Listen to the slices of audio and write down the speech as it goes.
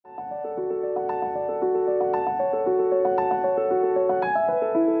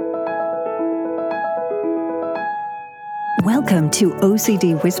Welcome to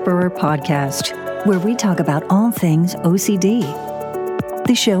OCD Whisperer Podcast, where we talk about all things OCD.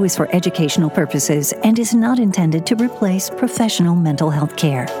 The show is for educational purposes and is not intended to replace professional mental health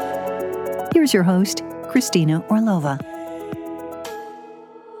care. Here's your host, Christina Orlova.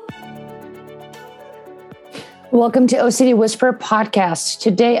 Welcome to OCD Whisperer Podcast.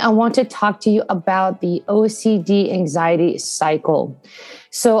 Today, I want to talk to you about the OCD anxiety cycle.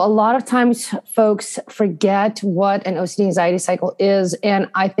 So a lot of times folks forget what an OCD anxiety cycle is. And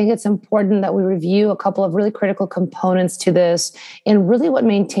I think it's important that we review a couple of really critical components to this and really what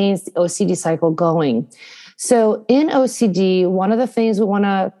maintains the OCD cycle going. So in OCD, one of the things we want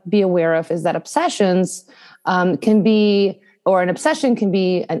to be aware of is that obsessions can be, or an obsession can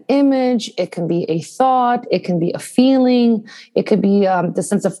be an image, it can be a thought, it can be a feeling, it could be the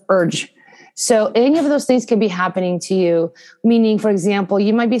sense of urge. So any of those things can be happening to you, meaning, for example,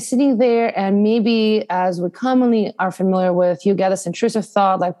 you might be sitting there and maybe, as we commonly are familiar with, you get this intrusive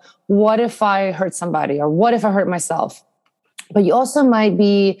thought like, what if I hurt somebody, or what if I hurt myself? But you also might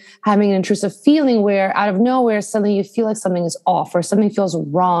be having an intrusive feeling where out of nowhere, suddenly you feel like something is off or something feels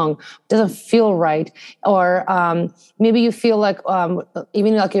wrong, doesn't feel right. Or maybe you feel like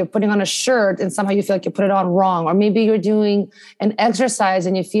even like you're putting on a shirt and somehow you feel like you put it on wrong. Or maybe you're doing an exercise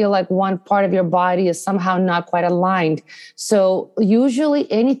and you feel like one part of your body is somehow not quite aligned. So usually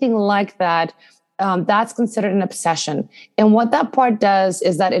anything like that, that's considered an obsession. And what that part does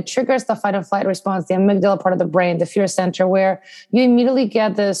is that it triggers the fight or flight response, the amygdala part of the brain, the fear center, where you immediately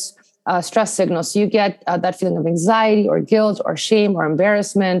get this stress signal. So you get that feeling of anxiety or guilt or shame or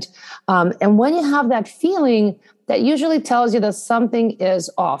embarrassment. And when you have that feeling, that usually tells you that something is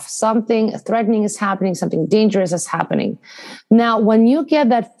off, something threatening is happening, something dangerous is happening. Now, when you get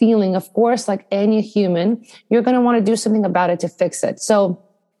that feeling, of course, like any human, you're going to want to do something about it to fix it. So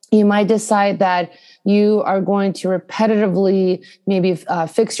you might decide that you are going to repetitively maybe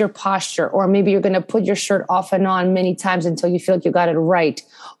fix your posture, or maybe you're going to put your shirt off and on many times until you feel like you got it right.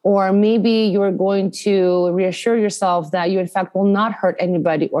 Or maybe you're going to reassure yourself that you, in fact, will not hurt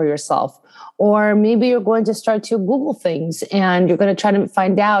anybody or yourself. Or maybe you're going to start to Google things and you're going to try to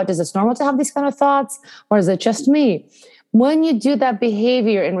find out, is it normal to have these kind of thoughts, or is it just me? When you do that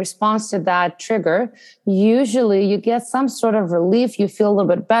behavior in response to that trigger, usually you get some sort of relief. You feel a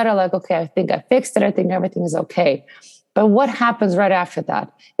little bit better, like, okay, I think I fixed it. I think everything is okay. But what happens right after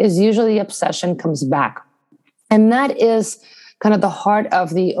that is usually obsession comes back. And that is kind of the heart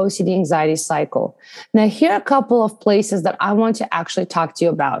of the OCD anxiety cycle. Now, here are a couple of places that I want to actually talk to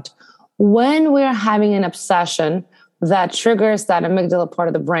you about. When we're having an obsession that triggers that amygdala part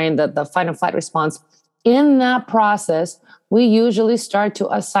of the brain, the fight and flight response, in that process, we usually start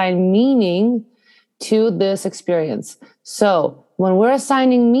to assign meaning to this experience. So when we're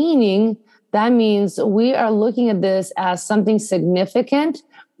assigning meaning, that means we are looking at this as something significant,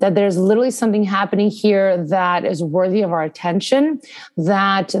 that there's literally something happening here that is worthy of our attention,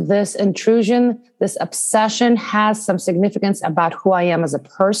 that this intrusion, this obsession has some significance about who I am as a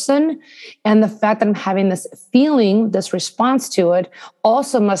person. And the fact that I'm having this feeling, this response to it,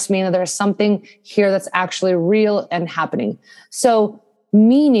 also must mean that there's something here that's actually real and happening. So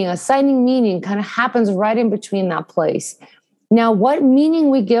meaning, assigning meaning kind of happens right in between that place. Now, what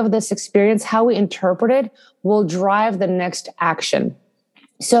meaning we give this experience, how we interpret it, will drive the next action.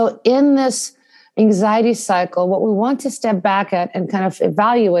 So in this anxiety cycle, what we want to step back at and kind of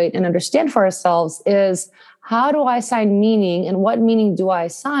evaluate and understand for ourselves is, how do I assign meaning, and what meaning do I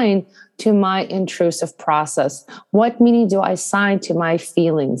assign to my intrusive process? What meaning do I assign to my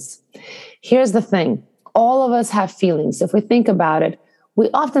feelings? Here's the thing. All of us have feelings. If we think about it, we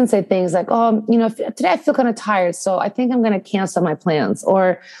often say things like, oh, today I feel kind of tired, so I think I'm going to cancel my plans.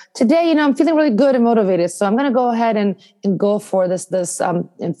 Or today, I'm feeling really good and motivated, so I'm going to go ahead and go for this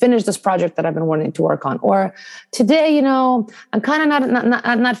and finish this project that I've been wanting to work on. Or today, I'm kind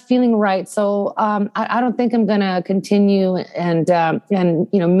of not feeling right, so I don't think I'm going to continue and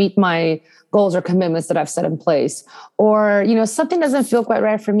meet my goals or commitments that I've set in place. Or, something doesn't feel quite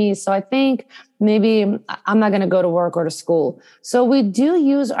right for me, so I think maybe I'm not going to go to work or to school. So we do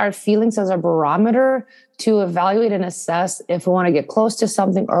use our feelings as a barometer to evaluate and assess if we want to get close to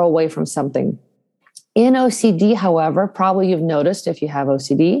something or away from something. In OCD, however, probably you've noticed if you have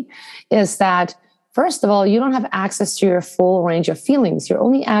OCD, is that first of all, you don't have access to your full range of feelings. You're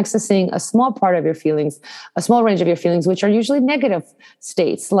only accessing a small part of your feelings, a small range of your feelings, which are usually negative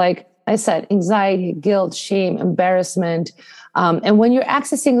states, like I said, anxiety, guilt, shame, embarrassment. And when you're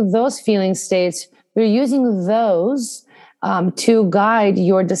accessing those feeling states, you're using those to guide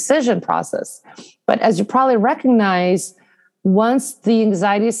your decision process. But as you probably recognize, once the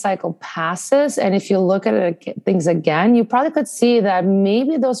anxiety cycle passes, and if you look at things again, you probably could see that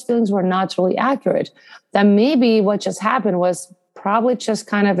maybe those feelings were not totally accurate. That maybe what just happened was probably just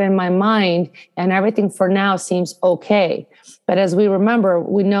kind of in my mind, and everything for now seems okay. But as we remember,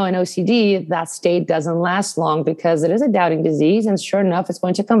 we know in OCD, that state doesn't last long because it is a doubting disease. And sure enough, it's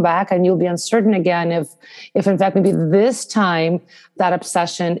going to come back and you'll be uncertain again if in fact, maybe this time that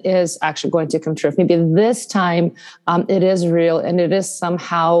obsession is actually going to come true. If maybe this time it is real and it is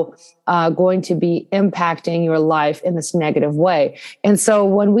somehow going to be impacting your life in this negative way. And so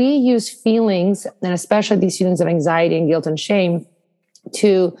when we use feelings, and especially these feelings of anxiety and guilt and shame,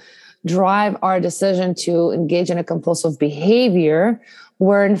 to drive our decision to engage in a compulsive behavior,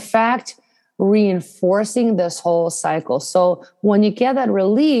 we're in fact reinforcing this whole cycle. So when you get that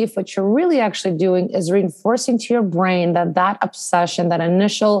relief, what you're really actually doing is reinforcing to your brain that obsession, that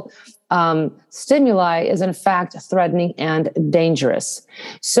initial stimuli is in fact threatening and dangerous.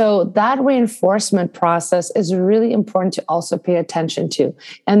 So that reinforcement process is really important to also pay attention to.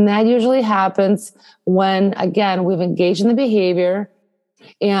 And that usually happens when, again, we've engaged in the behavior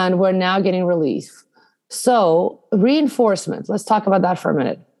and we're now getting relief. So reinforcement, let's talk about that for a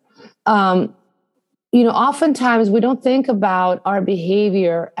minute. Oftentimes we don't think about our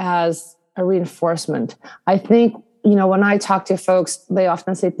behavior as a reinforcement. I think, when I talk to folks, they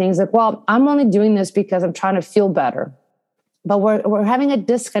often say things like, well, I'm only doing this because I'm trying to feel better. But we're having a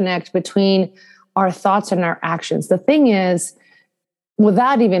disconnect between our thoughts and our actions. The thing is,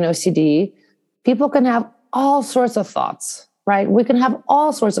 without even OCD, people can have all sorts of thoughts, right? We can have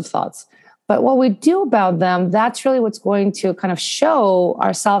all sorts of thoughts. But what we do about them, that's really what's going to kind of show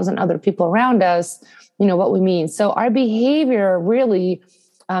ourselves and other people around us, what we mean. So our behavior really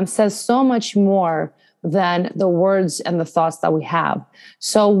says so much more than the words and the thoughts that we have.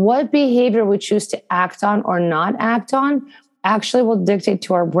 So what behavior we choose to act on or not act on actually will dictate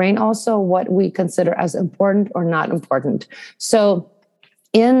to our brain also what we consider as important or not important. So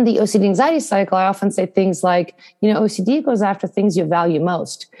in the OCD anxiety cycle, I often say things like, OCD goes after things you value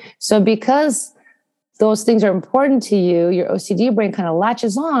most. So because those things are important to you, your OCD brain kind of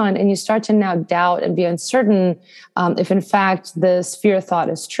latches on and you start to now doubt and be uncertain if in fact this fear thought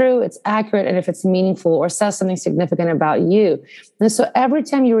is true, it's accurate, and if it's meaningful or says something significant about you. And so every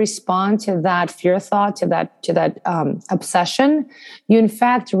time you respond to that fear thought, to that obsession, you in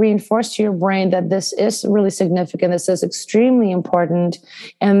fact reinforce to your brain that this is really significant, this is extremely important,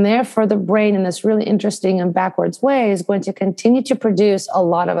 and therefore the brain in this really interesting and backwards way is going to continue to produce a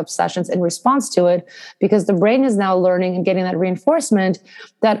lot of obsessions in response to it, because the brain is now learning and getting that reinforcement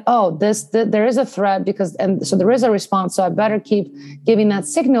that, there is a threat and so there is a response. So I better keep giving that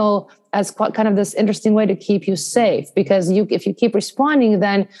signal as kind of this interesting way to keep you safe. Because if you keep responding,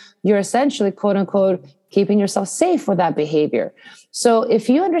 then you're essentially, quote unquote, keeping yourself safe with that behavior. So if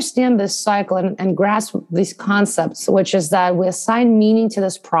you understand this cycle and grasp these concepts, which is that we assign meaning to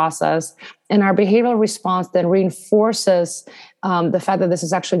this process and our behavioral response then reinforces the fact that this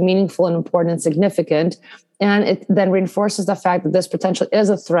is actually meaningful and important and significant, and it then reinforces the fact that this potentially is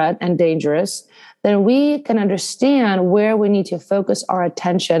a threat and dangerous, then we can understand where we need to focus our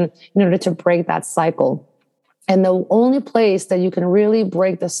attention in order to break that cycle. And the only place that you can really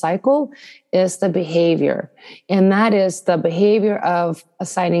break the cycle is the behavior. And that is the behavior of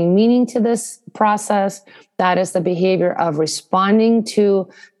assigning meaning to this process. That is the behavior of responding to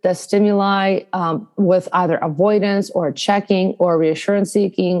the stimuli with either avoidance or checking or reassurance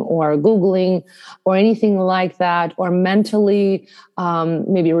seeking or Googling or anything like that, or mentally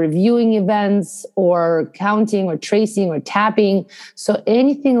maybe reviewing events or counting or tracing or tapping. So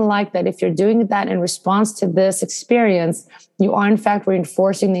anything like that, if you're doing that in response to this experience, you are in fact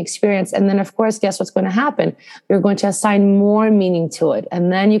reinforcing the experience. And then of course, guess what's going to happen? You're going to assign more meaning to it.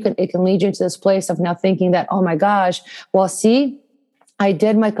 And then it can lead you into this place of now thinking that, oh my gosh, well, see, I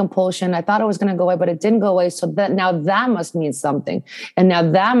did my compulsion. I thought it was going to go away, but it didn't go away. So that must mean something. And now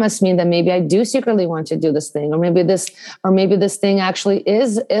that must mean that maybe I do secretly want to do this thing, or maybe this thing actually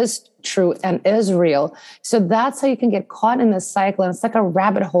is true and is real. So that's how you can get caught in this cycle. And it's like a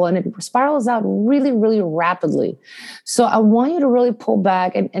rabbit hole, and it spirals out really, really rapidly. So I want you to really pull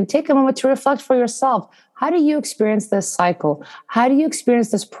back and take a moment to reflect for yourself. How do you experience this cycle? How do you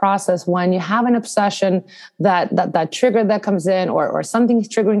experience this process when you have an obsession that trigger that comes in, or something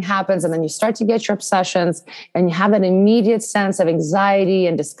triggering happens, and then you start to get your obsessions and you have that immediate sense of anxiety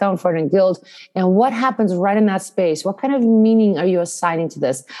and discomfort and guilt? And what happens right in that space? What kind of meaning are you assigning to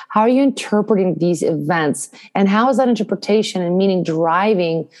this? How are you interpreting these events? And how is that interpretation and meaning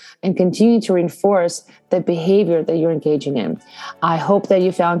driving and continuing to reinforce the behavior that you're engaging in? I hope that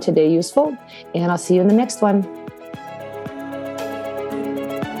you found today useful, and I'll see you in the next one.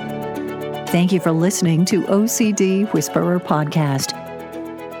 Thank you for listening to OCD Whisperer Podcast.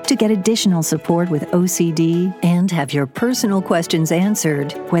 To get additional support with OCD and have your personal questions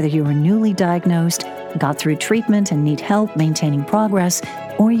answered, whether you are newly diagnosed, got through treatment and need help maintaining progress,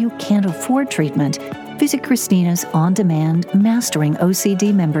 or you can't afford treatment, visit Christina's on-demand Mastering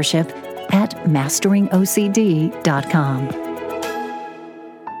OCD membership at masteringocd.com.